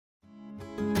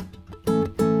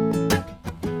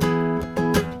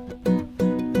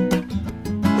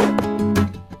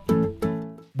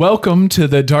Welcome to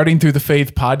the Darting Through the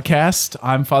Faith podcast.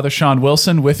 I'm Father Sean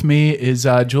Wilson. With me is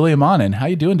Julia Monin. How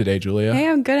you doing today, Julia? Hey,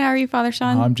 I'm good. How are you, Father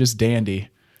Sean? I'm just dandy.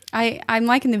 I'm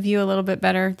liking the view a little bit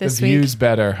better this week. The view's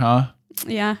better, huh?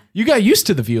 Yeah. You got used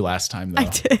to the view last time, though. I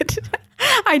did.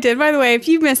 I did. By the way, if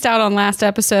you missed out on last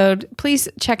episode, please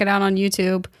check it out on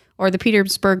YouTube or the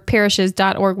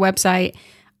PetersburgParishes.org website.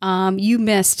 You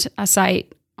missed a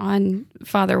sight on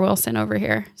Father Wilson over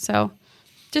here. So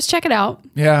just check it out.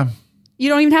 Yeah. You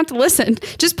don't even have to listen.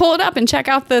 Just pull it up and check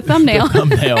out the thumbnail. The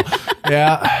thumbnail.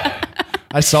 Yeah.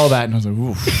 I saw that and I was like,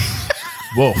 woof.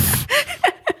 Woof.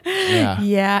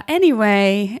 Yeah.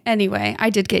 Anyway, I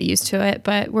did get used to it,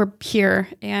 but we're here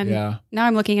and now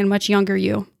I'm looking at a much younger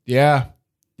you. Yeah.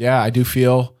 Yeah. I do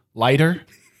feel lighter,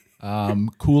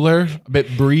 cooler, a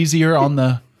bit breezier on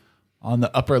the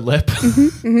upper lip.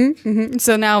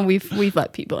 So now we've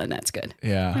let people in. That's good.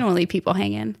 Yeah. We don't leave people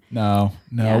hanging. No.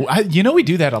 Yeah. We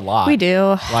do that a lot. We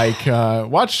do. Like,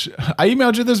 I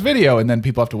emailed you this video and then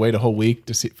people have to wait a whole week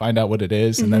to find out what it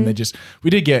is. And then I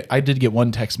did get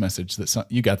one text message that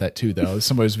you got that too, though.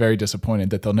 Somebody was very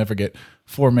disappointed that they'll never get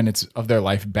 4 minutes of their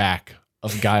life back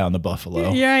of a guy on the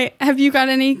buffalo. Yeah. Have you got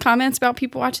any comments about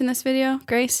people watching this video,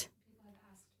 Grace?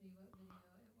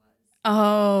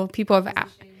 Oh, people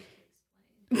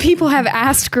have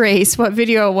asked Grace what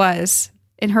video it was.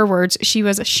 In her words, she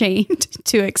was ashamed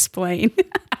to explain.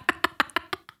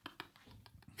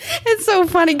 It's so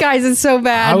funny, guys. It's so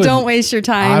bad. Don't waste your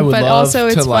time. But also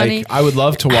it's funny. I would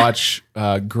love to watch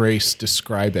Grace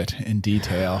describe it in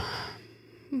detail.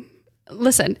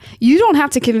 Listen, you don't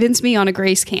have to convince me on a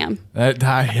Grace cam. That's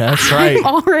right. I'm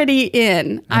already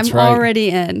in. Already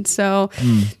in. So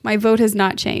my vote has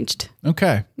not changed.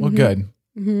 Okay. Well, good.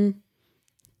 Mm-hmm.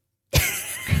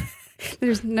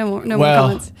 There's no more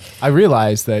comments. I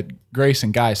realize that Grace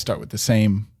and Guy start with the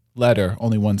same letter,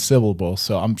 only one syllable.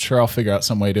 So I'm sure I'll figure out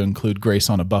some way to include Grace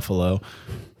on a buffalo.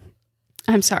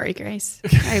 I'm sorry, Grace.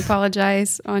 I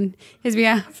apologize on his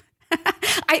behalf.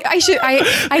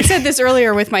 I said this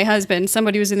earlier with my husband.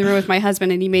 Somebody was in the room with my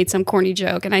husband and he made some corny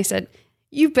joke. And I said,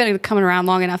 you've been coming around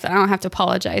long enough that I don't have to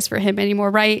apologize for him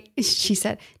anymore, right? She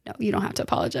said, no, you don't have to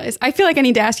apologize. I feel like I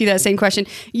need to ask you that same question.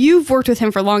 You've worked with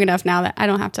him for long enough now that I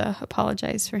don't have to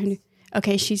apologize for him.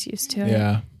 Okay, she's used to it.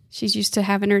 Yeah. She's used to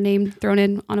having her name thrown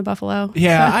in on a buffalo.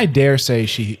 Yeah, I dare say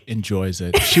she enjoys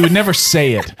it. She would never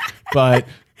say it, but...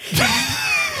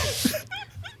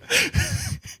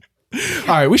 All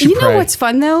right, we should pray. You know what's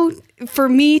fun, though? For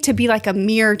me to be like a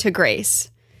mirror to Grace.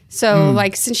 So,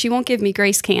 like, since she won't give me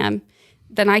Grace Cam,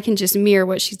 then I can just mirror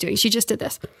what she's doing. She just did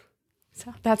this.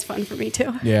 So that's fun for me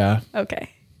too. Yeah. Okay.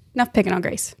 Enough picking on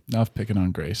Grace. Enough picking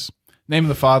on Grace. In the name of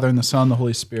the Father and the Son, and the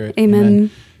Holy Spirit.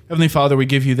 Amen. Heavenly Father, we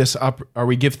give you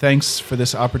we give thanks for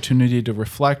this opportunity to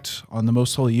reflect on the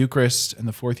Most Holy Eucharist and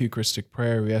the Fourth Eucharistic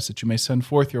Prayer. We ask that you may send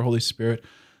forth your Holy Spirit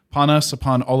upon us,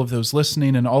 upon all of those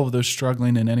listening and all of those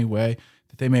struggling in any way,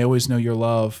 that they may always know your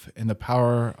love and the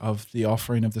power of the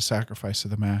offering of the sacrifice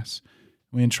of the Mass.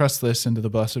 We entrust this into the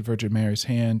Blessed Virgin Mary's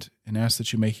hand and ask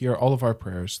that you may hear all of our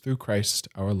prayers through Christ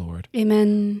our Lord.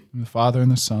 Amen. In the Father, and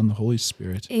the Son, and the Holy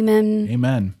Spirit. Amen.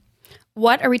 Amen.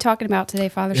 What are we talking about today,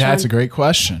 Father Sean? Yeah, that's a great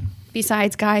question.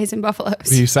 Besides guys and buffaloes.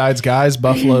 Besides guys,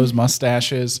 buffaloes,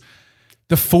 mustaches.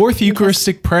 The Fourth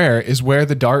Eucharistic Prayer is where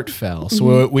the dart fell.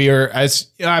 So we are, as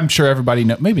I'm sure everybody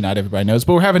knows, maybe not everybody knows,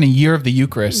 but we're having a year of the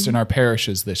Eucharist in our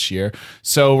parishes this year.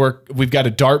 So we've got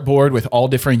a dartboard with all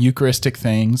different Eucharistic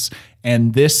things.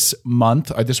 And this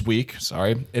week,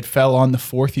 it fell on the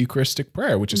Fourth Eucharistic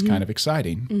Prayer, which is kind of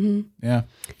exciting. Yeah.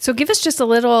 So give us just a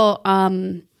little,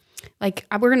 we're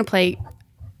going to play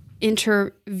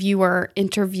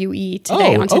interviewee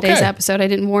today on today's episode. I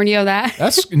didn't warn you of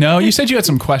that. No, you said you had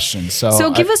some questions.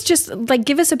 So give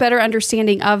us a better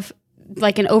understanding of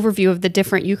like an overview of the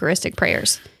different Eucharistic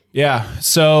prayers. Yeah.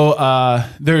 So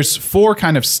there's 4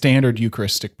 kind of standard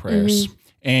Eucharistic prayers.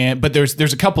 But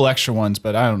there's a couple extra ones,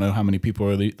 but I don't know how many people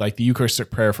really like the Eucharistic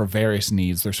prayer for various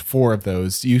needs. There's 4 of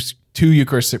those. 2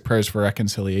 Eucharistic prayers for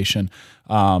reconciliation.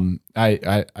 I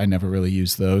never really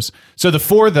use those. So the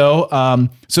 4 though,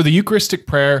 so the Eucharistic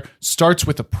prayer starts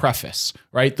with a preface,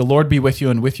 right? The Lord be with you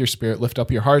and with your spirit. Lift up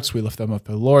your hearts. We lift them up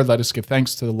to the Lord. Let us give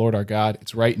thanks to the Lord our God.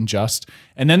 It's right and just.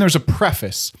 And then there's a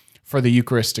preface for the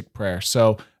Eucharistic prayer.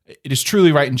 So it is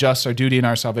truly right and just, our duty and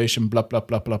our salvation, blah, blah,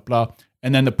 blah, blah, blah.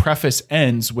 And then the preface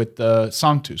ends with the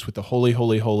Sanctus, with the holy,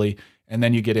 holy, holy. And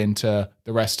then you get into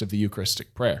the rest of the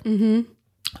Eucharistic prayer.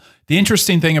 The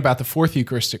interesting thing about the Fourth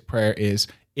Eucharistic Prayer is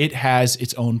it has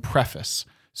its own preface.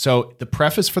 So the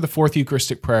preface for the Fourth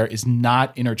Eucharistic Prayer is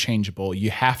not interchangeable.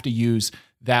 You have to use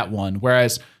that one.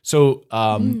 Whereas,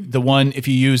 the one, if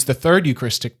you use the third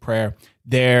Eucharistic prayer,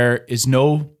 there is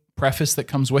no preface that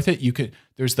comes with it.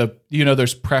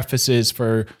 There's prefaces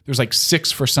there's like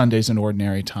 6 for Sundays in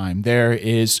ordinary time. There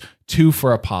is 2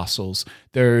 for apostles.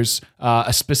 There's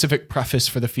a specific preface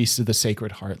for the Feast of the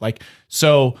Sacred Heart.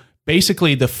 So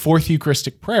basically the fourth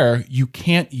Eucharistic prayer, you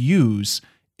can't use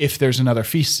if there's another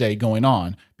feast day going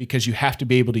on, because you have to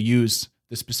be able to use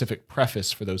the specific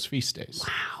preface for those feast days.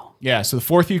 Wow. Yeah. So the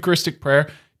fourth Eucharistic prayer,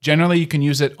 generally you can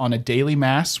use it on a daily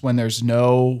mass when there's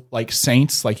no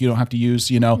saints, you don't have to use,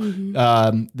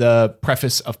 the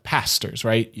preface of pastors,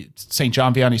 right? St.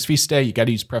 John Vianney's feast day, you got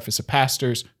to use preface of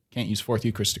pastors. Can't use fourth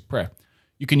Eucharistic prayer.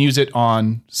 You can use it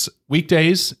on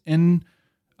weekdays in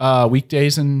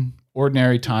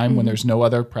ordinary time when there's no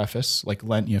other preface, like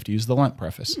Lent, you have to use the Lent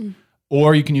preface.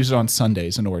 Or you can use it on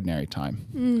Sundays in ordinary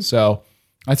time. So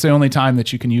that's the only time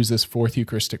that you can use this fourth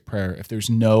Eucharistic prayer, if there's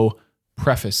no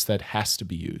preface that has to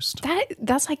be used.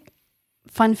 That's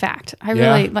fun fact. I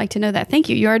really like to know that. Thank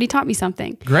you. You already taught me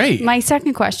something. Great. My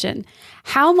second question,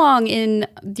 how long in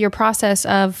your process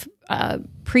of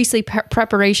priestly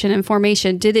preparation and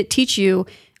formation did it teach you,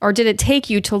 or did it take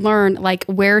you to learn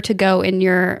where to go in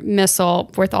your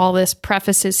missal with all this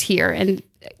prefaces here and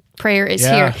prayer is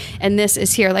here and this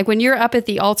is here? When you're up at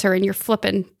the altar and you're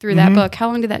flipping through that book, how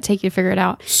long did that take you to figure it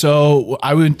out? So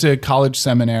I went to college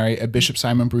seminary at Bishop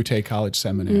Simon Brute College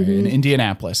Seminary in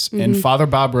Indianapolis, and Father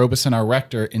Bob Robeson, our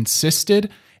rector,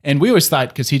 insisted, and we always thought,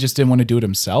 because he just didn't want to do it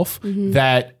himself,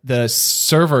 that the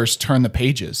servers turn the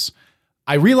pages.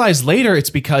 I realized later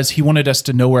it's because he wanted us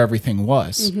to know where everything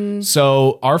was.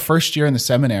 So our first year in the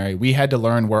seminary, we had to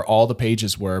learn where all the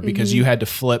pages were, because you had to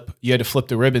flip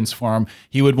the ribbons for him.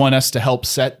 He would want us to help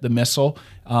set the missal.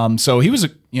 So he was,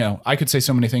 I could say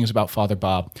so many things about Father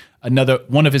Bob.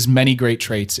 One of his many great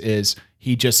traits is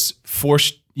he just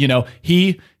forced,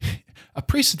 a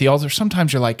priest at the altar,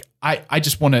 sometimes you're like, I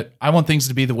want things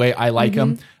to be the way I like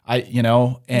them.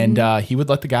 He would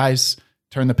let the guys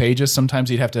turn the pages. Sometimes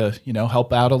he'd have to,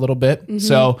 help out a little bit.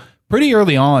 So pretty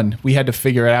early on, we had to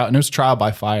figure it out, and it was trial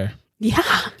by fire. Yeah.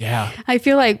 Yeah. I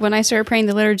feel like when I started praying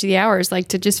the Liturgy of the Hours,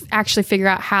 to just actually figure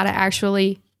out how to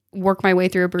actually work my way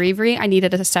through a breviary, I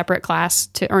needed a separate class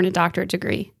to earn a doctorate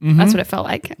degree. That's what it felt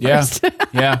like. Yeah.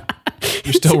 Yeah.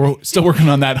 You're still working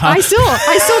on that, huh? I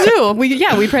still do.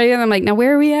 We pray, and I'm like, now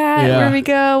where are we at? Where do we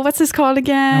go? What's this called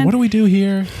again? Now, what do we do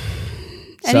here?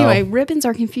 Anyway, ribbons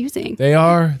are confusing. They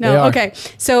are. Okay.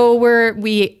 So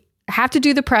we have to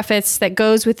do the preface that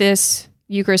goes with this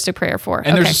Eucharistic prayer for.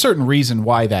 And there's a certain reason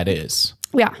why that is.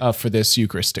 Yeah. For this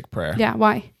Eucharistic prayer. Yeah.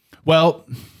 Why? Well,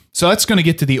 so that's going to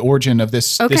get to the origin of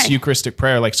this Eucharistic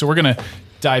prayer. So we're going to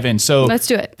dive in. So let's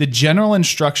do it. The general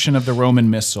instruction of the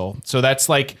Roman Missal. So it's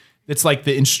like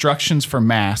the instructions for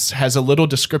Mass, has a little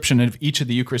description of each of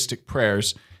the Eucharistic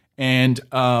prayers. And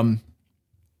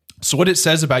so what it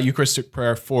says about Eucharistic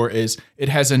prayer 4 is it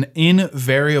has an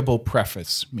invariable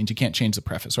preface. It means you can't change the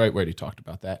preface, right? We already talked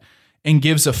about that. And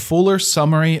gives a fuller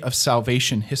summary of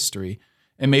salvation history,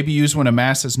 and may be used when a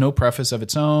Mass has no preface of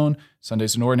its own,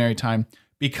 Sundays in ordinary time.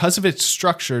 Because of its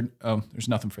structure, there's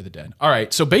nothing for the dead. All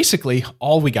right, so basically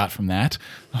all we got from that,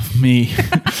 of me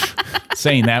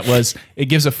saying that, was it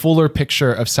gives a fuller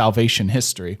picture of salvation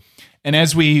history. And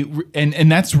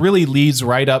and that's really leads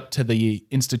right up to the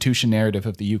institution narrative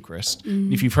of the Eucharist.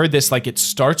 If you've heard this, it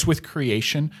starts with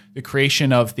creation, the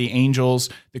creation of the angels,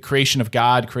 the creation of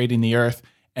God creating the earth.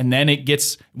 And then it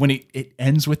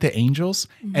ends with the angels.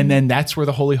 And then that's where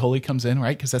the Holy Holy comes in,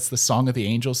 right? Because that's the song of the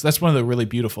angels. That's one of the really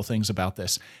beautiful things about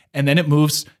this. And then it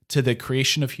moves to the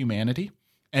creation of humanity.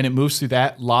 And it moves through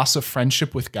that loss of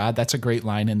friendship with God. That's a great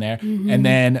line in there. And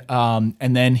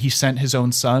then he sent his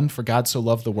own son, for God so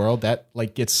loved the world. That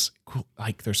gets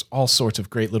there's all sorts of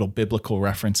great little biblical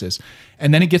references.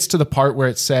 And then it gets to the part where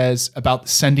it says about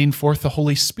sending forth the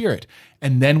Holy Spirit.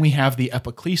 And then we have the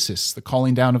epiclesis, the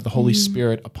calling down of the Holy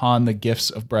Spirit upon the gifts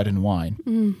of bread and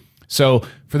wine. So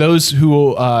for those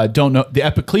who don't know, the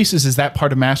epiclesis is that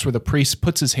part of Mass where the priest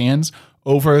puts his hands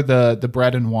over the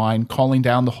bread and wine, calling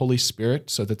down the Holy Spirit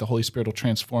so that the Holy Spirit will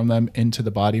transform them into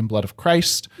the body and blood of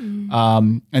Christ.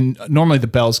 And normally the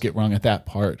bells get rung at that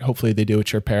part. Hopefully they do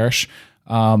at your parish.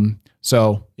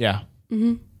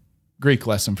 Greek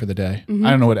lesson for the day. I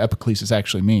don't know what epiclesis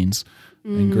actually means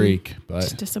in Greek, but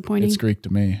it's disappointing. It's Greek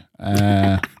to me.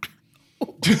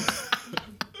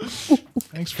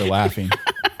 Thanks for laughing.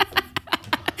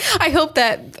 I hope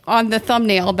that on the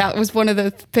thumbnail, that was one of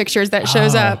the pictures that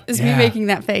shows up, is me making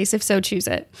that face. If so, choose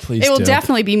it. Please it will do.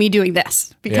 definitely be me doing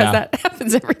this, because that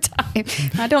happens every time.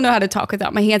 I don't know how to talk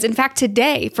without my hands. In fact,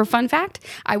 today, for fun fact,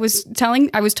 I was talking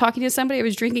to somebody, I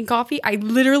was drinking coffee. I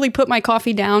literally put my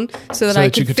coffee down so that I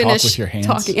could finish talk with your hands.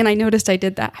 talking. And I noticed I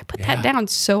did that. I put that down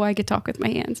so I could talk with my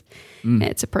hands.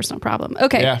 It's a personal problem.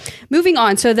 Okay, moving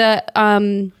on.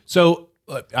 So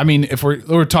I mean, if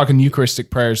we're talking Eucharistic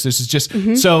prayers, this is just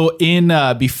so in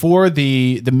before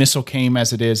the missal came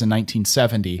as it is in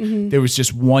 1970, there was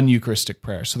just one Eucharistic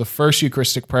prayer. So the first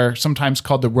Eucharistic prayer, sometimes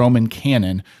called the Roman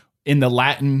Canon, in the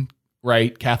Latin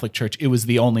Catholic Church, it was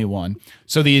the only one.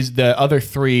 So the other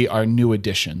three are new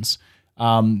additions.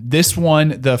 This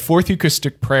one, the fourth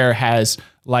Eucharistic prayer, has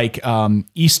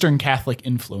Eastern Catholic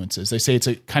influences. They say it's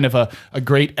a kind of a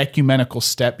great ecumenical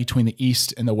step between the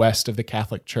East and the West of the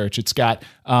Catholic Church. It's got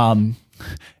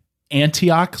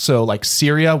Antioch, so like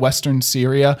Syria, Western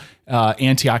Syria,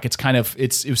 Antioch.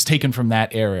 It was taken from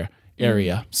that area.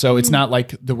 So it's not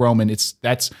like the Roman.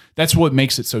 That's what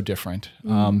makes it so different.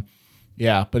 But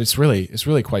it's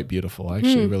really quite beautiful. I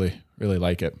actually really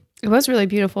like it. It was really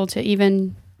beautiful to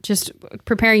even just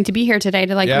preparing to be here today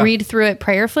to read through it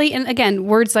prayerfully. And again,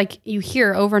 words like you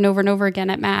hear over and over and over again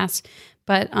at Mass,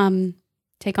 but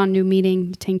take on new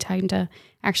meaning, take time to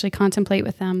actually contemplate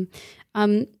with them.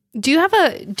 Do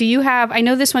you have, I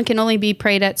know this one can only be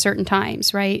prayed at certain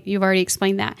times, right? You've already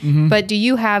explained that, but do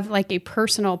you have like a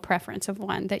personal preference of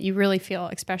one that you really feel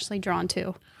especially drawn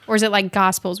to? Or is it like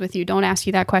Gospels with you? Don't ask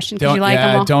you that question because you like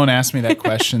them all. Don't ask me that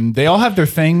question. They all have their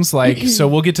things. So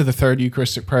we'll get to the third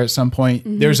Eucharistic prayer at some point.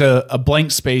 There's a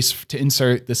blank space to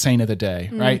insert the Saint of the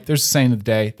Day, right? There's the Saint of the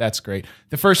Day. That's great.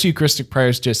 The first Eucharistic prayer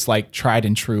is just like tried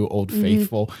and true, old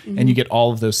faithful, and you get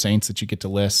all of those saints that you get to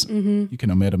list. You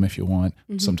can omit them if you want.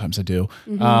 Sometimes I do.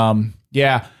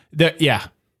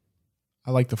 I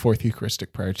like the fourth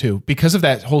Eucharistic prayer too, because of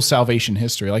that whole salvation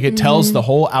history. Like it tells the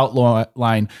whole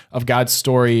outline of God's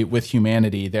story with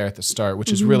humanity there at the start,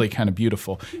 which is really kind of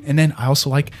beautiful. And then I also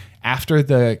like after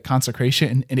the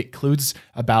consecration, and it includes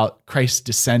about Christ's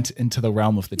descent into the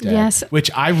realm of the dead, which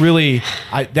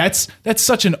that's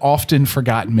such an often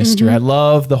forgotten mystery. I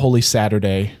love the Holy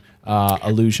Saturday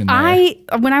allusion there.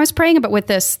 When I was praying with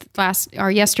this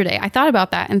yesterday, I thought about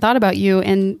that and thought about you,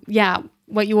 and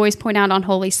what you always point out on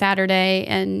Holy Saturday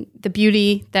and the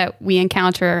beauty that we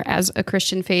encounter as a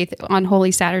Christian faith on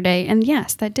Holy Saturday. And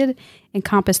yes, that did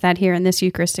encompass that here in this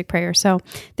Eucharistic prayer. So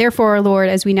therefore, Lord,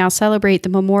 as we now celebrate the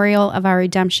memorial of our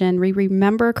redemption, we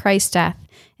remember Christ's death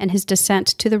and his descent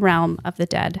to the realm of the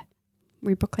dead.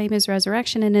 We proclaim his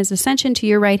resurrection and his ascension to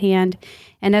your right hand.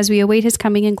 And as we await his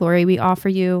coming in glory, we offer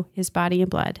you his body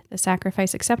and blood, the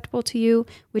sacrifice acceptable to you,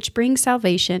 which brings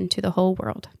salvation to the whole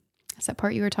world. That's that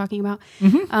part you were talking about.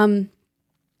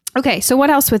 Okay, so what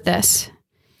else with this?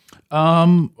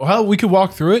 Well, we could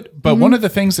walk through it, but one of the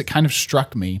things that kind of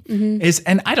struck me is,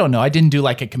 and I don't know, I didn't do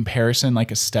like a comparison, like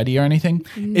a study or anything.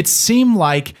 It seemed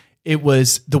like it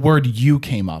was the word you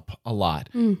came up a lot.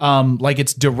 Like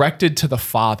it's directed to the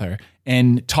Father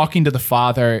and talking to the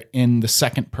Father in the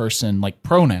second person, like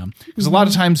pronoun. Because a lot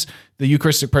of times the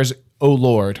Eucharistic prayers, oh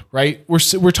Lord, right?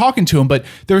 We're talking to him, but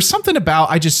there was something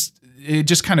about, it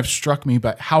just kind of struck me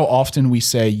about how often we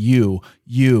say you,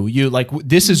 like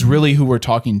this is really who we're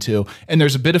talking to. And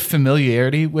there's a bit of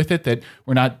familiarity with it that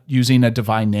we're not using a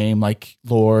divine name like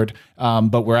Lord,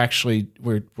 but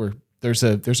there's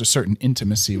a certain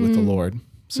intimacy with the Lord.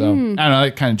 So I don't know,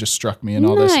 it kind of just struck me in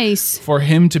all this. For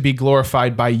him to be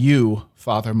glorified by you,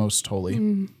 Father most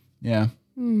holy. Yeah.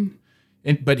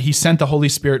 But he sent the Holy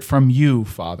Spirit from you,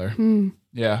 Father.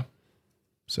 Yeah.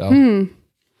 So.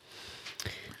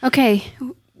 Okay,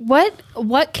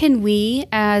 what can we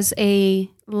as a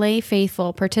lay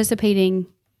faithful participating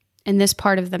in this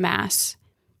part of the Mass,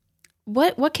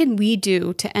 what can we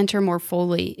do to enter more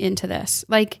fully into this?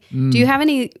 Like, do you have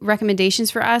any recommendations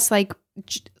for us? Like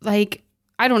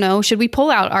I don't know, should we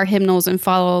pull out our hymnals and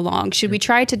follow along? Should we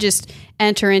try to just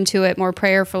enter into it more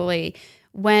prayerfully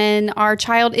when our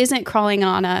child isn't crawling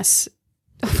on us?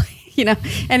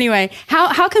 Anyway,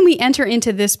 how can we enter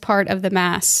into this part of the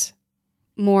Mass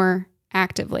more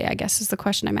actively, I guess is the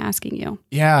question I'm asking you.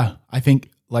 Yeah, I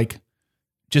think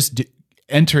just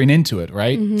entering into it,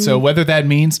 right? So whether that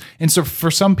means, and so for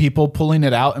some people, pulling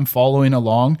it out and following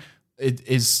along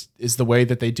is the way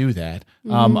that they do that.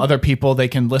 Other people, they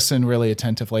can listen really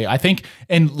attentively. I think,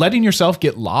 and letting yourself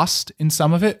get lost in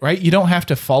some of it, right? You don't have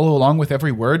to follow along with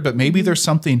every word, but maybe there's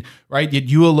something, right?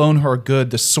 You alone who are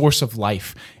good, the source of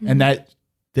life, and that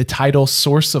the title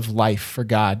source of life for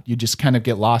God, you just kind of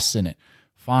get lost in it.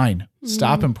 Fine.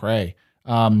 Stop and pray.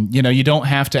 You don't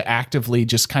have to actively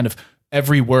just kind of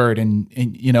every word. And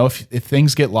if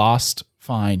things get lost,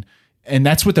 fine. And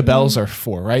that's what the bells are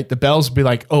for, right? The bells be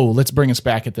like, oh, let's bring us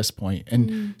back at this point.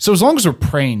 And so as long as we're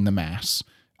praying the Mass,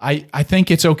 I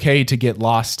think it's okay to get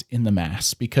lost in the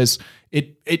Mass, because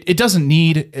it doesn't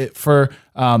need it for,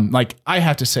 I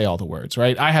have to say all the words,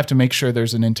 right? I have to make sure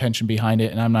there's an intention behind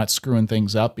it and I'm not screwing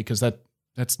things up, because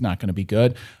that's not going to be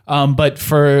good. But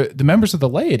for the members of the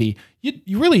laity,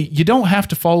 you don't have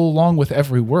to follow along with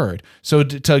every word. So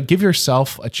to give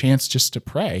yourself a chance just to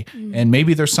pray, and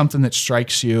maybe there's something that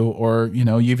strikes you, or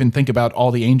you even think about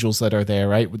all the angels that are there,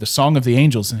 right? With the song of the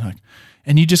angels,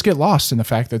 and you just get lost in the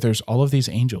fact that there's all of these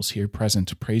angels here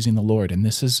present praising the Lord. And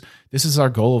this is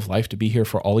our goal of life, to be here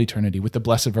for all eternity with the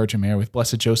Blessed Virgin Mary, with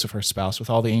Blessed Joseph, her spouse,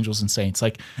 with all the angels and saints.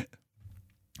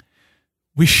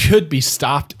 We should be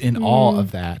stopped in awe of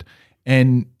that.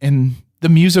 And the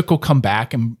music will come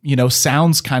back, and,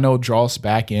 sounds kind of draw us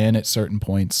back in at certain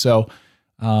points. So,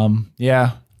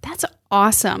 yeah. That's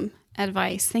awesome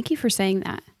advice. Thank you for saying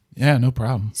that. Yeah, no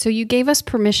problem. So you gave us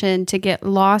permission to get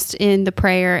lost in the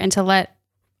prayer and to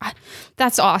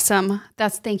that's awesome.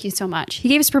 Thank you so much. He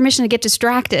gave us permission to get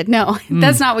distracted. No,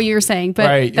 that's not what you were saying. But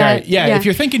right. Yeah. If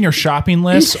you're thinking your shopping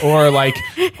list, or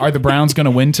are the Browns going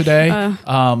to win today?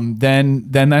 Then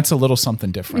that's a little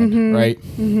something different, right?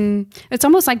 Mm-hmm. It's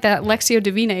almost like that Lectio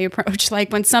Divina approach.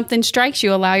 Like when something strikes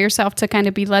you, allow yourself to kind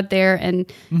of be led there.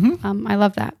 And I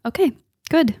love that. Okay,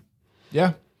 good.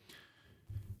 Yeah.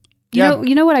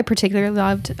 You know what I particularly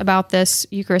loved about this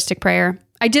Eucharistic prayer?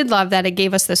 I did love that it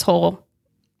gave us this whole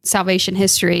salvation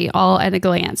history all at a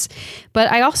glance.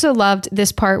 But I also loved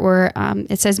this part where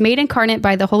it says, made incarnate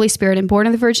by the Holy Spirit and born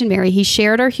of the Virgin Mary, he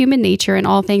shared our human nature in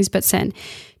all things but sin.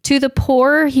 To the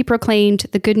poor, he proclaimed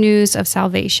the good news of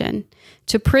salvation.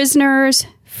 To prisoners,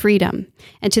 freedom.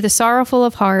 And to the sorrowful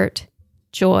of heart,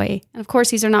 joy. And of course,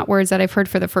 these are not words that I've heard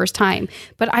for the first time,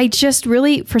 but I just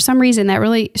really, for some reason, that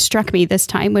really struck me this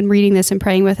time when reading this and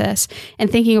praying with this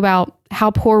and thinking about how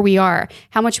poor we are,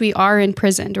 how much we are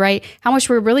imprisoned, right? How much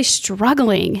we're really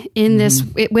struggling in this,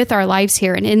 with our lives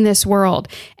here and in this world.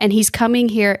 And he's coming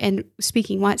here and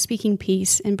speaking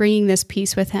peace and bringing this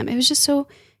peace with him. It was just so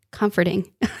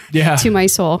comforting to my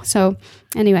soul. So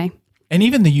anyway. And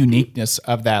even the uniqueness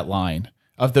of that line,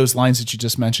 of those lines that you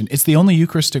just mentioned, it's the only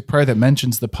Eucharistic prayer that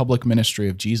mentions the public ministry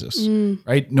of Jesus,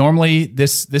 right? Normally,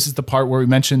 this is the part where we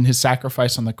mention his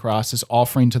sacrifice on the cross, his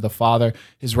offering to the Father,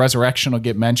 his resurrection will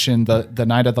get mentioned, the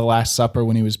night of the Last Supper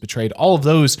when he was betrayed. All of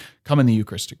those come in the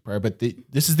Eucharistic prayer, but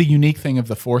this is the unique thing of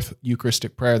the fourth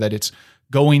Eucharistic prayer, that it's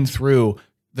going through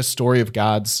the story of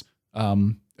God's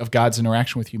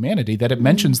interaction with humanity, that it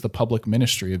mentions the public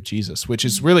ministry of Jesus, which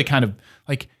is really kind of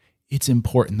like, it's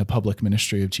important, the public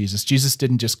ministry of Jesus. Jesus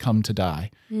didn't just come to die.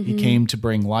 He came to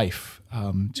bring life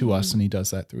to us, and he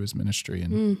does that through his ministry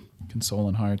and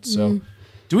consoling hearts. So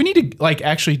do we need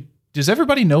to, does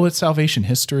everybody know what salvation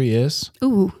history is?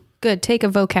 Ooh, good. Take a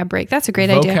vocab break. That's a great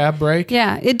idea. Vocab break?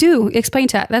 Yeah, explain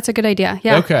that. That's a good idea.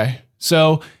 Yeah. Okay.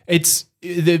 So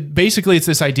basically it's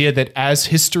this idea that as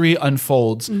history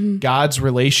unfolds, God's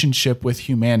relationship with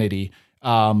humanity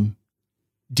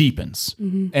deepens.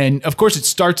 And of course it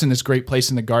starts in this great place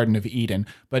in the Garden of Eden,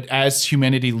 but as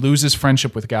humanity loses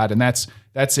friendship with God, and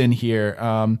that's in here,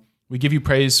 we give you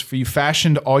praise, for you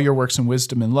fashioned all your works in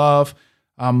wisdom and love,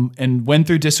 and when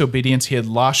through disobedience he had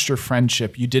lost your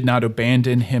friendship, you did not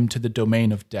abandon him to the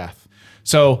domain of death.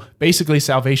 So basically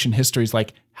salvation history is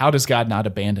like, how does God not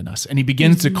abandon us? And he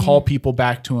begins to call people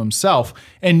back to himself.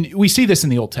 And we see this in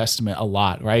the Old Testament a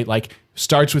lot, right? Like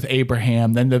starts with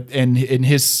Abraham, then in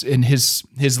his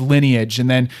lineage,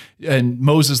 and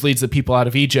Moses leads the people out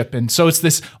of Egypt. And so it's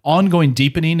this ongoing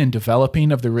deepening and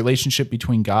developing of the relationship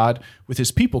between God with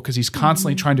his people, because he's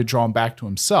constantly trying to draw them back to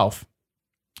himself.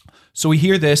 So we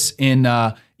hear this in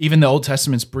even the Old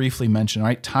Testament's briefly mentioned,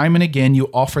 right? Time and again, you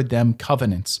offered them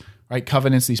covenants, right?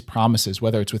 Covenants, these promises,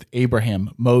 whether it's with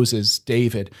Abraham, Moses,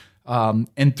 David,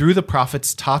 and through the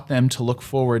prophets taught them to look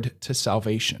forward to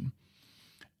salvation.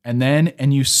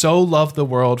 And you so loved the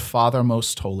world, Father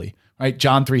most holy, right?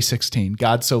 John 3:16,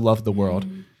 God so loved the world,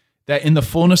 that in the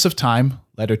fullness of time,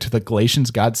 letter to the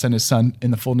Galatians, God sent his son in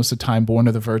the fullness of time, born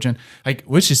of the Virgin,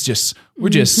 which is just, we're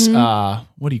just,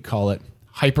 what do you call it?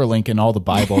 Hyperlinking all the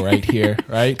Bible right here,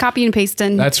 right? Copy and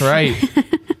pasting. That's right.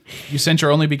 You sent your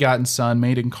only begotten Son,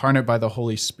 made incarnate by the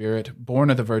Holy Spirit, born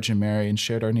of the Virgin Mary, and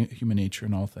shared our human nature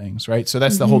in all things, right? So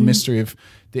that's the whole mystery of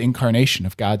the incarnation,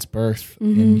 of God's birth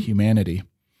in humanity.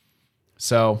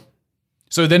 So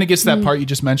then it gets to that part you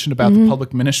just mentioned about the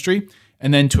public ministry.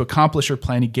 And then to accomplish her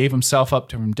plan, he gave himself up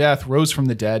to death, rose from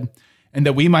the dead, and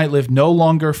that we might live no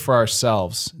longer for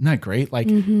ourselves. Isn't that great? Like,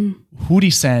 who'd he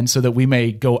send so that we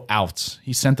may go out?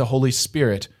 He sent the Holy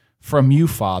Spirit from you,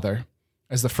 Father,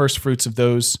 as the first fruits of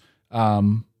those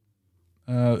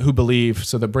who believe,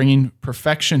 so that bringing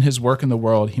perfection his work in the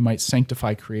world, he might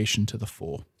sanctify creation to the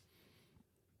full.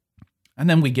 And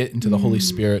then we get into the Holy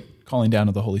Spirit, calling down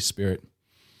of the Holy Spirit.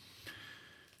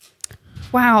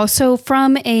 Wow. So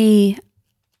from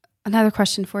another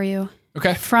question for you.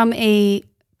 Okay. From a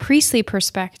priestly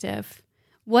perspective,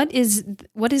 what is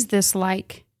this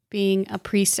like, being a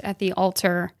priest at the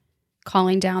altar,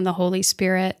 calling down the Holy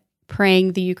Spirit,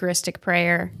 praying the Eucharistic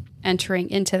prayer, entering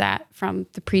into that from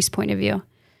the priest's point of view?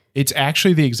 It's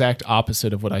actually the exact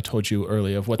opposite of what I told you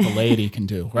earlier of what the laity can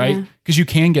do, right? Because you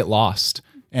can get lost.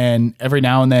 And every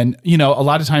now and then, a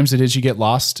lot of times it is you get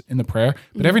lost in the prayer,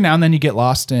 but every now and then you get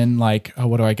lost in like, oh,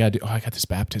 what do I got to do? Oh, I got this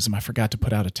baptism. I forgot to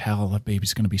put out a towel. The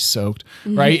baby's going to be soaked,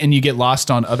 right? And you get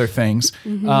lost on other things.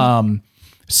 But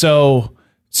for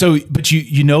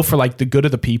like the good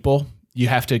of the people, you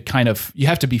have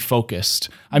to be focused.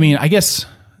 I mean, I guess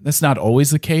that's not always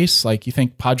the case. Like you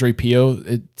think Padre Pio,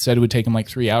 it said it would take him like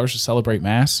 3 hours to celebrate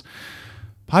Mass.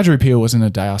 Padre Pio wasn't a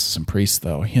diocesan priest,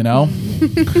 though,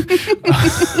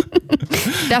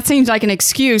 That seems like an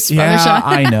excuse, Father Sean.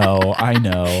 I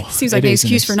know. Seems like an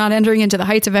excuse for not entering into the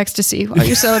heights of ecstasy while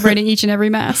you're celebrating each and every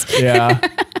Mass. Yeah.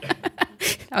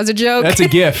 That was a joke. That's a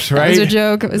gift, right? That was a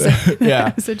joke. It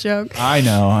was a joke. I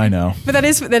know. But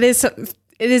it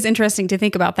is interesting to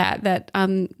think about that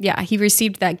he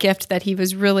received that gift, that he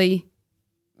was really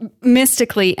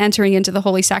mystically entering into the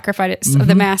holy sacrifice of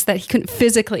the Mass, that he couldn't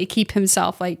physically keep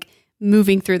himself like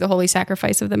moving through the holy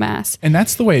sacrifice of the Mass. And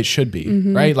that's the way it should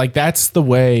be, right? Like that's the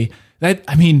way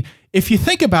if you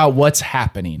think about what's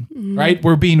happening, right?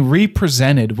 We're being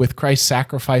represented with Christ's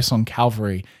sacrifice on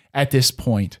Calvary at this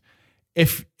point.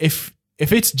 If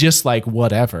it's just like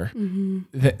whatever,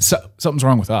 something's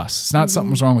wrong with us. It's not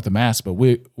something's wrong with the Mass, but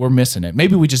we're missing it.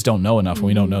 Maybe we just don't know enough and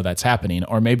we don't know that's happening,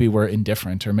 or maybe we're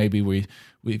indifferent, or maybe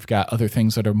we've got other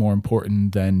things that are more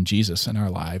important than Jesus in our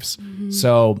lives.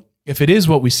 So if it is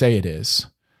what we say it is,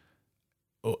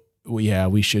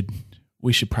 we should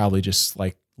probably just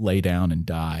like lay down and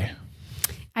die.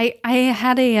 I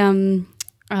had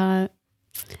a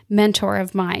mentor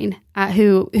of mine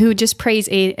who just prays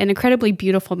an incredibly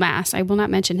beautiful Mass. I will not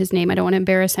mention his name. I don't want to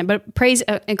embarrass him, but prays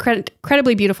an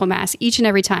incredibly beautiful Mass each and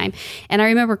every time. And I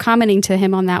remember commenting to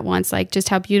him on that once, like just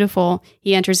how beautiful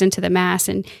he enters into the Mass.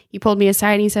 And he pulled me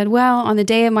aside and he said, well, on the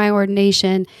day of my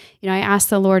ordination, I asked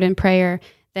the Lord in prayer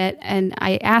and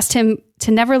I asked him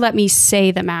to never let me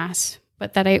say the Mass,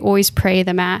 but that I always pray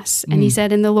the Mass. And he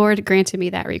said, and the Lord granted me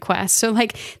that request. So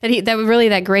like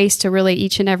that grace to really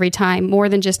each and every time, more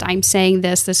than just I'm saying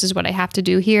this is what I have to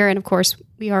do here. And of course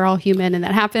we are all human and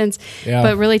that happens,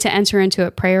 but really to enter into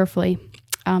it prayerfully.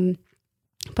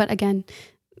 But again,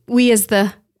 we as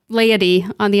the laity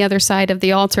on the other side of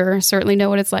the altar certainly know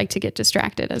what it's like to get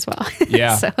distracted as well.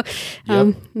 Yeah.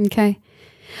 Okay.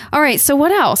 All right. So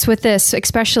what else with this,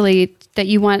 especially that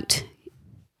you want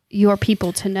your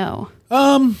people to know?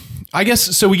 I guess,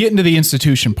 so we get into the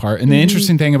institution part, and the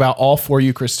interesting thing about all 4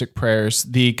 Eucharistic prayers,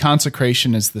 the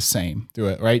consecration is the same through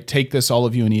it, right? Take this, all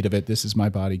of you, and eat of it. This is my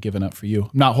body given up for you.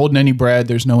 I'm not holding any bread.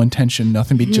 There's no intention.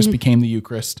 Nothing just became the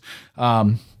Eucharist.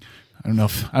 I don't know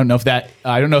if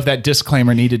that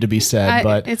disclaimer needed to be said,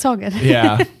 but it's all good.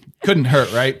 Yeah. Couldn't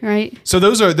hurt, right? Right. So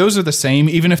those are the same,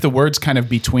 even if the words kind of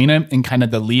between it and kind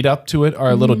of the lead up to it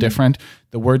are a little different.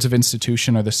 The words of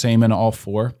institution are the same in all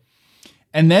 4.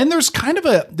 And then there's kind of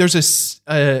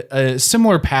a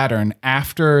similar pattern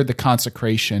after the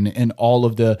consecration in all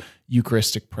of the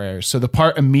Eucharistic prayers. So the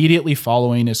part immediately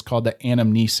following is called the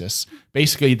anamnesis,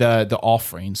 basically the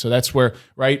offering. So that's where,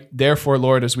 right? Therefore,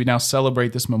 Lord, as we now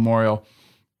celebrate this memorial,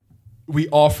 we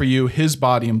offer you his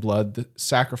body and blood, the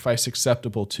sacrifice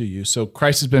acceptable to you. So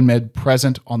Christ has been made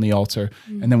present on the altar,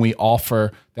 and then we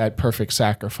offer that perfect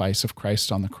sacrifice of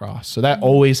Christ on the cross. So that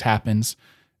always happens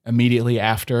immediately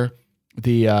after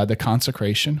the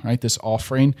consecration, right? This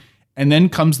offering, and then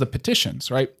comes the petitions,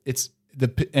 right?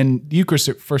 And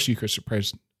the first Eucharistic prayer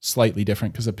is slightly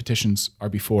different because the petitions are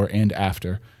before and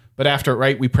after. But after,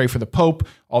 right, we pray for the Pope,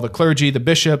 all the clergy, the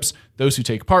bishops, those who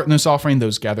take part in this offering,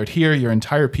 those gathered here, your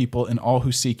entire people, and all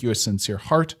who seek you a sincere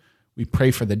heart. We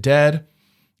pray for the dead,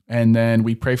 and then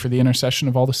we pray for the intercession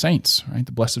of all the saints, right?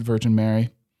 The Blessed Virgin Mary.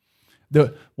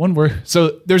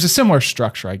 So there's a similar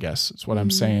structure, I guess, is what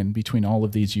I'm saying, between all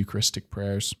of these Eucharistic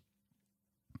prayers.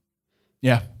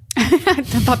 Yeah. I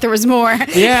thought there was more.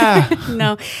 Yeah.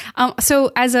 No.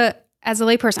 So as a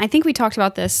layperson, I think we talked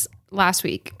about this last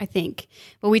week,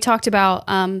 but we talked about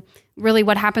really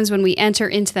what happens when we enter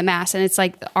into the Mass, and it's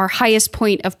like our highest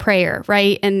point of prayer,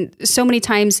 right? And so many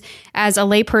times as a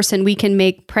layperson, we can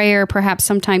make prayer perhaps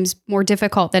sometimes more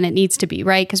difficult than it needs to be,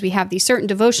 right? Because we have these certain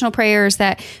devotional prayers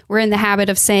that we're in the habit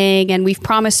of saying, and we've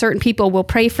promised certain people we'll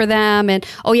pray for them, and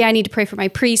oh yeah, I need to pray for my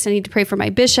priest, I need to pray for my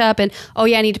bishop, and oh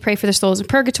yeah, I need to pray for the souls in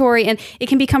purgatory, and it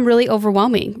can become really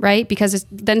overwhelming, right? Because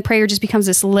then prayer just becomes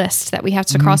this list that we have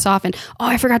to cross off, and oh,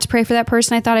 I forgot to pray for that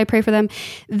person, I thought I'd pray for them.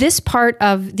 This part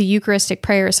of the Eucharistic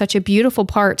prayer is such a beautiful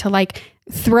part to like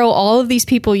throw all of these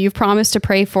people you've promised to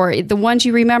pray for, the ones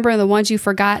you remember and the ones you've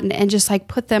forgotten, and just like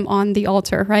put them on the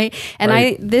altar, right? And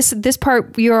Right. this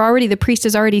part, the priest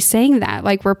is already saying that,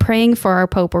 like we're praying for our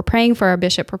pope, we're praying for our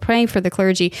bishop, we're praying for the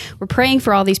clergy, we're praying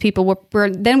for all these people.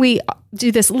 Then we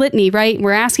do this litany, right?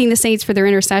 We're asking the saints for their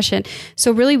intercession.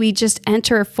 So really, we just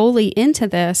enter fully into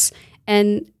this,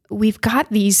 and we've got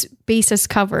these bases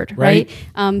covered, right?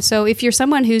 So if you're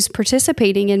someone who's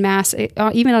participating in Mass,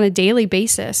 even on a daily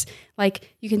basis,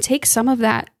 like you can take some of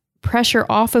that pressure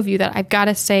off of you that I've got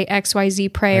to say XYZ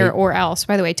prayer Right. or else.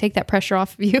 By the way, take that pressure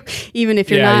off of you, even if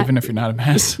you're not even if you're not a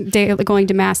Mass. going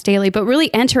to Mass daily, but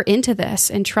really enter into this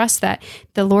and trust that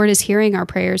the Lord is hearing our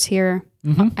prayers here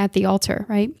at the altar,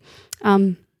 right?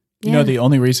 You know, the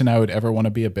only reason I would ever want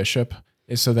to be a bishop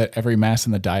is so that every Mass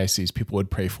in the diocese, people would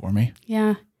pray for me.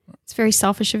 Yeah. It's very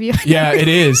selfish of you. Yeah, it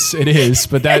is. It is.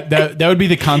 But that would be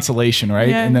the consolation, right?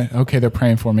 Yeah. And okay, they're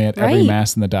praying for me at every Right.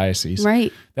 Mass in the diocese.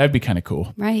 Right. That'd be kind of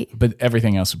cool. Right. But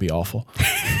everything else would be awful.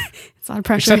 It's a lot of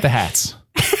pressure. Except the hats.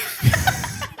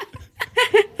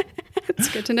 It's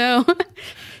good to know.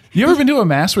 You ever been to a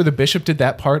Mass where the bishop did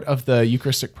that part of the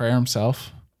Eucharistic prayer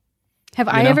himself? Have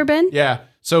I You know? ever been? Yeah.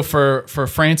 So for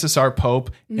Francis, our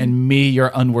Pope, and me,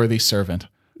 your unworthy servant.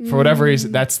 For whatever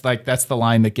reason, that's the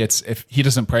line that gets if he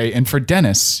doesn't pray. And for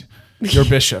Dennis, your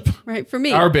bishop. Right. For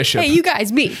me. Our bishop. Hey, you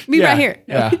guys, me Yeah, right here.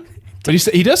 No. Yeah. But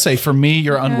he does say, for me,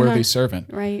 your unworthy servant.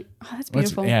 Right. Oh, that's What's-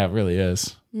 beautiful. yeah, it really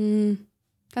is.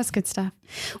 That's good stuff.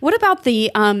 What about the,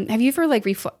 have you ever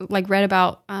read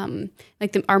about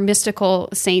our mystical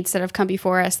saints that have come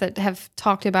before us that have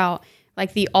talked about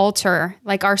like the altar,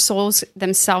 like our souls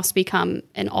themselves become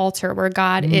an altar where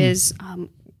God is,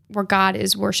 where God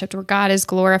is worshiped, where God is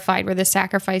glorified, where the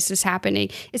sacrifice is happening.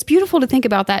 It's beautiful to think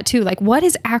about that too. Like what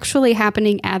is actually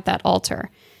happening at that altar?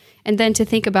 And then to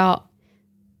think about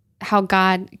how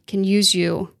God can use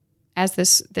you as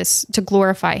this to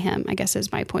glorify him, I guess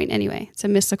is my point. Anyway, it's a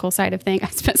mystical side of thing. I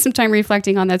spent some time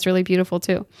reflecting on that's really beautiful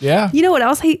too. Yeah. You know what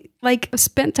else I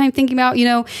spent time thinking about? You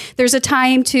know, there's a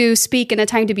time to speak and a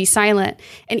time to be silent.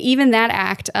 And even that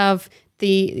act of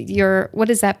what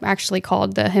is that actually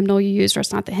called? The hymnal you used, or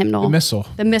it's not the hymnal? The missal.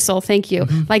 The missal, thank you.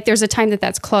 Like there's a time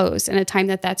that's closed and a time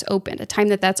that's opened, a time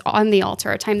that's on the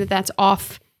altar, a time that's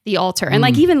off the altar. And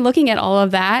like even looking at all of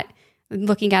that,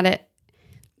 looking at it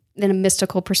in a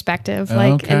mystical perspective,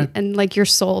 like Okay. and like your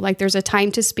soul, like there's a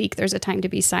time to speak, there's a time to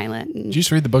be silent. And Did you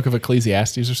just read the book of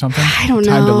Ecclesiastes or something? I don't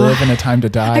Time to know. live and a time to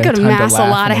die. I go to time Mass a laugh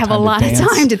lot. and I have a time to lot of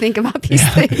dance. time to think about these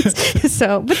things.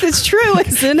 So, but it's true,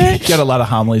 isn't You it? got a lot of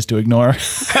homilies to ignore.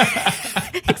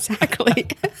 Exactly.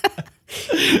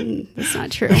 That's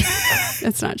not true.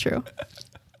 That's not true.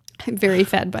 I'm very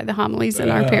fed by the homilies in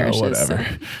our parishes. so.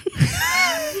 Whatever.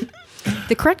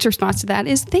 The correct response to that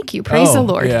is thank you. Praise the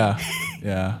Lord. Yeah.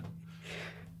 Yeah.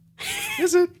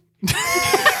 Is it?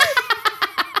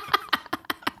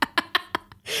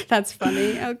 That's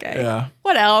funny. Okay. Yeah.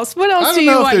 What else? What else I do don't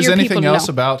you know if want there's your anything people to else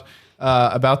know?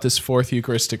 about this fourth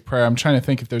Eucharistic prayer. I'm trying to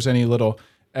think if there's any little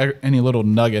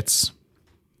nuggets.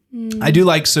 I do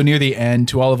like, so near the end,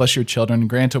 to all of us your children,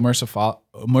 grant, O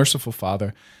merciful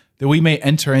Father, that we may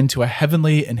enter into a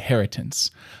heavenly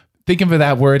inheritance. Thinking of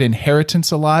that word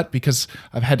inheritance a lot because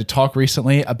I've had to talk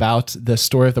recently about the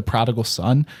story of the prodigal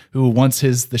son who wants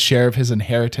the share of his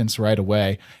inheritance right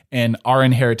away. And our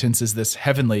inheritance is this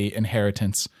heavenly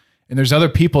inheritance. And there's other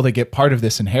people that get part of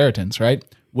this inheritance, right?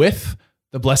 With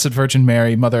the Blessed Virgin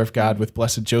Mary, Mother of God, with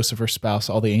Blessed Joseph, her spouse,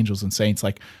 all the angels and saints.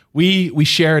 Like we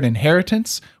share an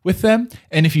inheritance with them.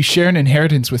 And if you share an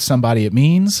inheritance with somebody, it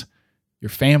means your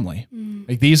family.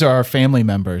 Like these are our family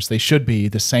members. They should be.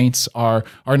 The saints are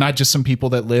not just some people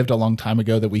that lived a long time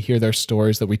ago that we hear their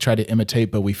stories that we try to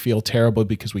imitate, but we feel terrible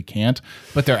because we can't.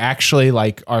 But they're actually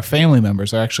like our family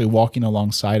members. They're actually walking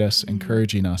alongside us,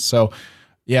 encouraging us. So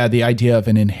yeah, the idea of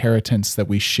an inheritance that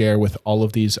we share with all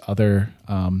of these other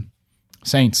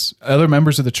saints, other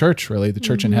members of the church, really, the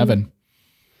church in heaven.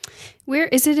 Where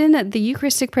is it in the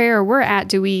Eucharistic prayer, or where at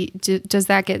does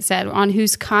that get said on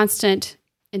whose constant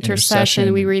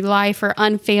intercession. We rely for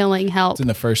unfailing help. It's in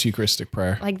the first Eucharistic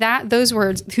prayer. Like that, those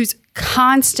words, whose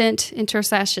constant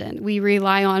intercession we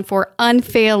rely on for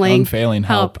unfailing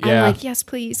help. Yeah. I'm like, yes,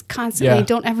 please, constantly. Yeah.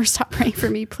 Don't ever stop praying for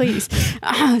me, please.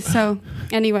 So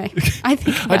anyway, I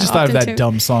think I just thought of that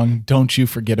dumb song, Don't You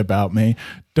Forget About Me.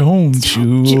 Don't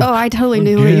you. Oh, I totally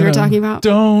knew what you were talking about.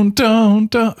 Don't.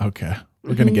 Okay.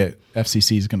 We're going to get,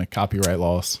 FCC is going to copyright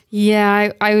laws.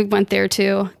 Yeah, I went there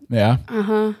too. Yeah.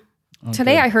 Okay.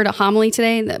 Today I heard a homily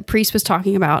today, and the priest was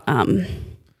talking about,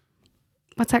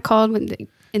 what's that called when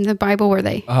in the Bible where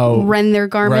they rend their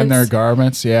garments? Rend their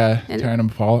garments, yeah. And, tearing them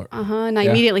apart. And I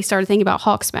immediately started thinking about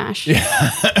Hawk Smash. Yeah.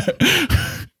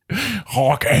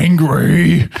 Hawk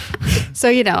angry.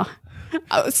 So,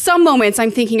 some moments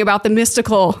I'm thinking about the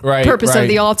mystical purpose of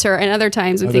the altar, and other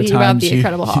times I'm thinking about the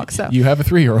Incredible Hawk. So you have a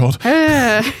 3-year-old.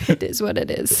 It is what it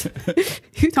is.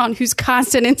 On whose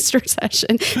constant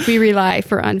intercession we rely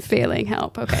for unfailing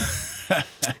help. Okay.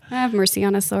 Have mercy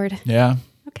on us, Lord. Yeah.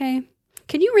 Okay.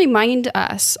 Can you remind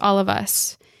us, all of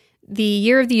us, the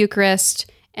year of the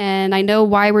Eucharist? And I know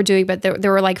why we're doing, but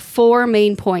there were like 4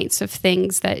 main points of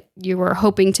things that you were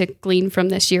hoping to glean from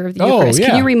this year of the Eucharist. Yeah.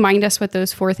 Can you remind us what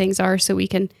those 4 things are so we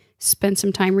can spend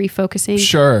some time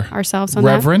refocusing ourselves on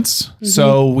reverence. Mm-hmm.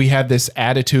 So we have this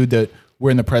attitude that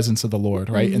we're in the presence of the Lord,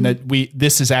 right? Mm-hmm. And that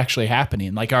this is actually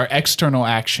happening. Like our external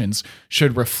actions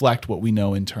should reflect what we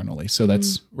know internally. So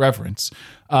that's reverence.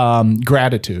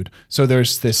 Gratitude. So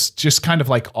there's this just kind of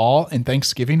like awe and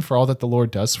thanksgiving for all that the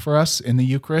Lord does for us in the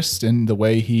Eucharist and the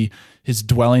way his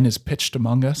dwelling is pitched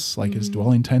among us, like his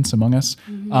dwelling tents among us.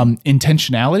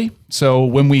 Intentionality. So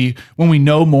when we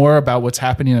know more about what's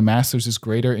happening in Mass, there's this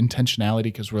greater intentionality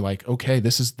because we're like, okay,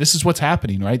 this is what's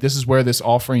happening, right? This is where this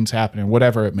offering's happening,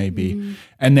 whatever it may be.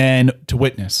 And then to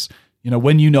witness.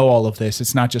 When you know all of this,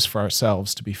 it's not just for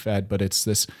ourselves to be fed, but it's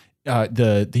this.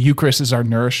 The Eucharist is our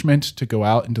nourishment to go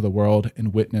out into the world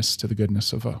and witness to the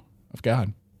goodness of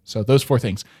God. So those 4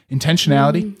 things: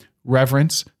 intentionality,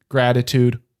 reverence,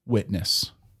 gratitude,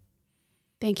 witness.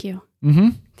 Thank you.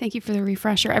 Thank you for the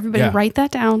refresher. Everybody write that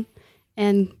down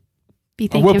and be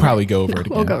thinking. We'll probably go over it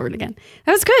again. We'll go over it again.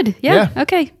 That was good. Yeah.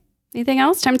 Okay. Anything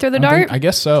else? Time to throw the dart? I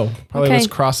guess so. Probably let's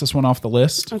cross this one off the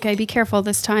list. Okay. Be careful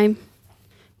this time.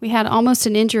 We had almost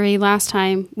an injury last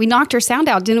time. We knocked our sound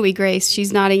out, didn't we, Grace?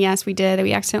 She's nodding. Yes, we did.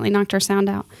 We accidentally knocked our sound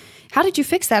out. How did you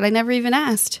fix that? I never even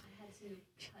asked.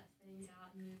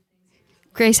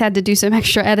 Grace had to do some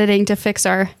extra editing to fix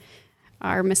our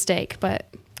mistake,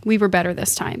 but we were better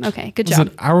this time. Okay, good job. Was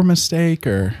it our mistake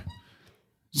or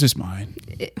is this mine?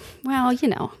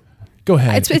 Go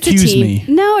ahead. It's Accuse a team. me.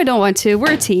 No, I don't want to.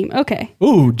 We're a team. Okay.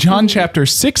 Ooh, John chapter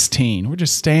 16. We're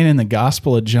just staying in the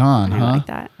Gospel of John, I like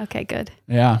that. Okay, good.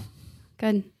 Yeah.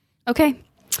 Good. Okay.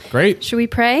 Great. Should we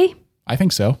pray? I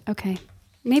think so. Okay.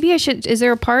 Maybe I should. Is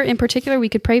there a part in particular we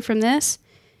could pray from this?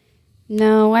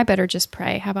 No, I better just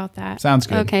pray. How about that? Sounds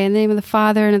good. Okay. In the name of the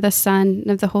Father, and of the Son, and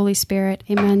of the Holy Spirit.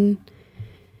 Amen.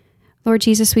 Lord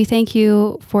Jesus, we thank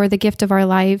you for the gift of our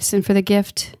lives and for the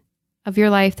gift of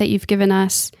your life that you've given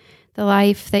us, the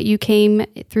life that you came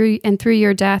through and through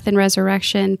your death and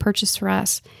resurrection purchased for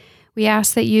us. We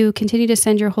ask that you continue to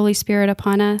send your Holy Spirit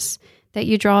upon us, that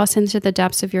you draw us into the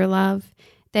depths of your love,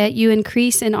 that you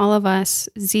increase in all of us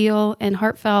zeal and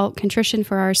heartfelt contrition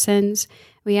for our sins.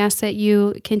 We ask that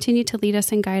you continue to lead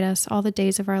us and guide us all the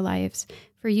days of our lives.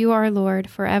 For you are Lord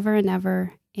forever and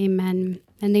ever. Amen.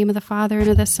 In the name of the Father, and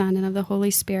of the Son, and of the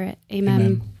Holy Spirit.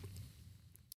 Amen.